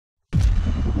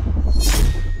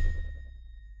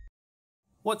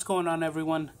What's going on,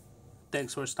 everyone?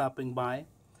 Thanks for stopping by.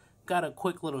 Got a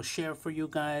quick little share for you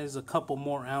guys, a couple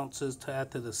more ounces to add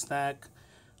to the stack.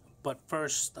 But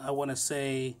first, I want to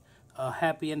say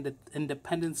happy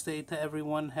Independence Day to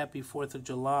everyone. Happy 4th of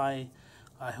July.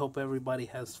 I hope everybody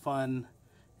has fun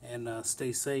and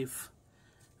stay safe.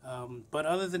 But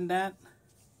other than that,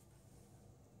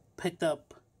 picked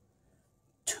up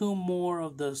two more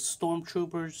of the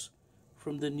Stormtroopers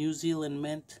from the New Zealand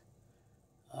Mint,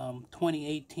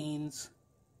 2018s.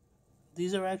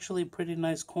 These are actually pretty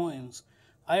nice coins.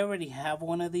 I already have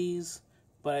one of these,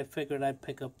 but I figured I'd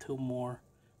pick up two more.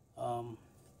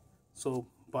 So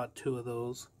bought two of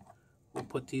those. We'll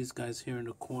put these guys here in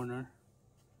the corner.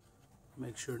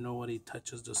 Make sure nobody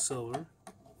touches the silver.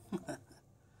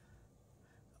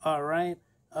 Alright.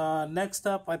 Next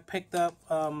up, I picked up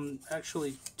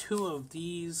actually two of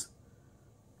these.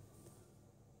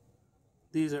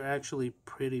 These are actually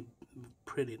pretty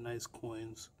nice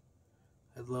coins.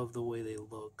 I love the way they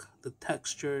look. The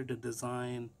texture, the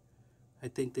design. I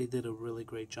think they did a really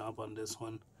great job on this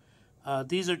one.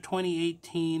 These are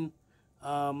 2018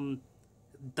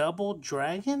 Double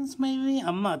Dragons, maybe?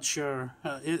 I'm not sure.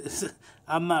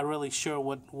 I'm not really sure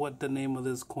what the name of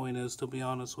this coin is, to be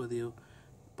honest with you.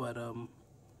 But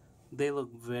they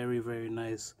look very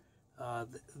nice.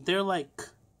 They're like,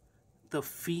 the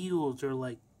fields are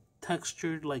like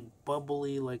textured, like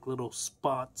bubbly, like little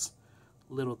spots,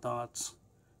 little dots.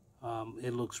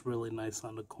 It looks really nice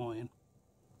on the coin.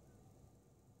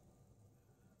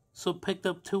 So picked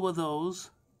up two of those.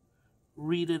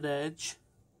 Reeded Edge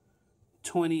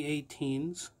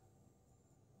 2018s.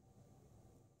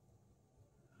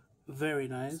 Very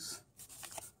nice.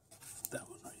 That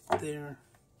one right there.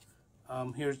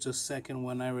 Here's the second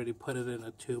one. I already put it in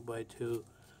a 2x2,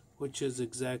 which is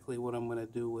exactly what I'm going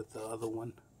to do with the other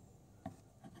one.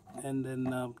 And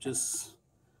then just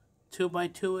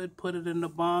 2x2 it, put it in the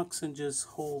box, and just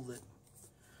hold it.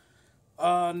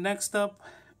 Next up,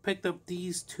 picked up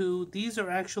these two. These are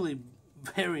actually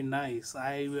very nice.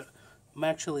 I'm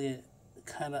actually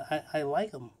I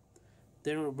like them.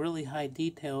 They're really high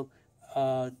detailed.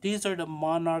 These are the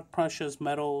Monarch Precious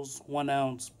Metals 1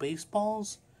 ounce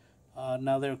baseballs.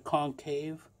 Now they're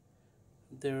concave.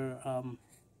 They're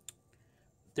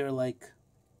like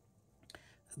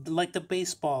the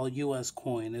baseball US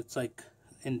coin. It's like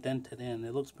indented in.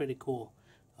 It looks pretty cool.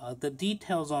 The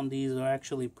details on these are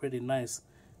actually pretty nice.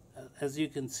 As you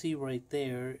can see right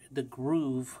there, the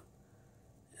groove,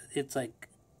 it's like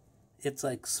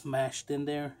smashed in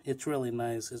there. It's really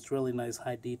nice. It's really nice,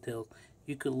 high details.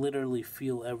 You could literally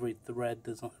feel every thread.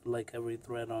 There's like every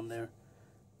thread on there.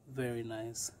 Very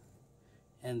nice.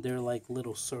 And they're like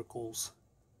little circles.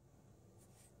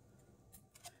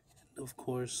 And of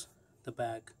course, the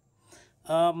back.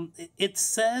 It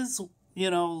says,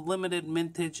 limited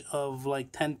mintage of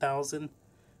like 10,000,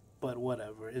 but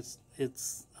whatever.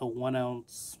 It's a 1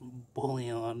 ounce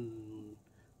bullion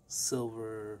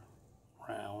silver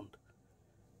round,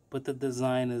 but the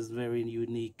design is very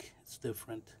unique. It's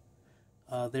different.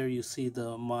 There you see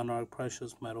the Monarch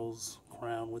Precious Metals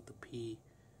crown with the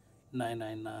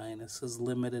P999. It says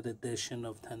limited edition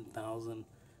of 10,000,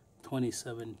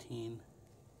 2017.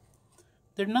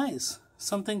 They're nice.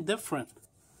 Something different.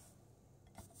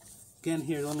 Again,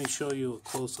 here, let me show you a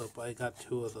close-up. I got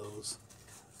two of those.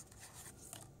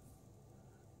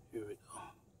 Here we go.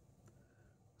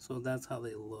 So that's how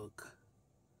they look.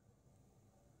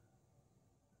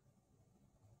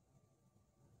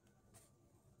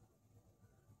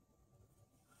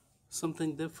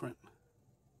 Something different.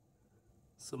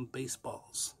 Some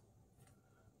baseballs.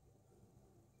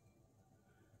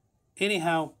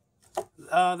 Anyhow,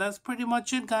 that's pretty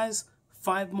much it, guys.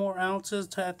 5 more ounces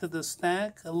to add to the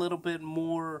stack. A little bit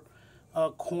more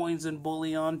coins and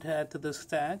bullion to add to the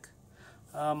stack.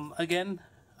 Again,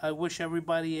 I wish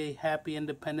everybody a happy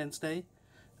Independence Day.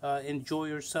 Enjoy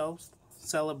yourselves.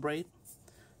 Celebrate.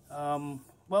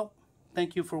 Well,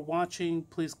 thank you for watching.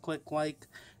 Please click like.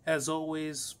 As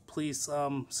always, please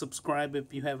subscribe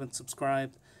if you haven't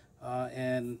subscribed.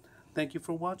 And thank you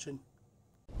for watching.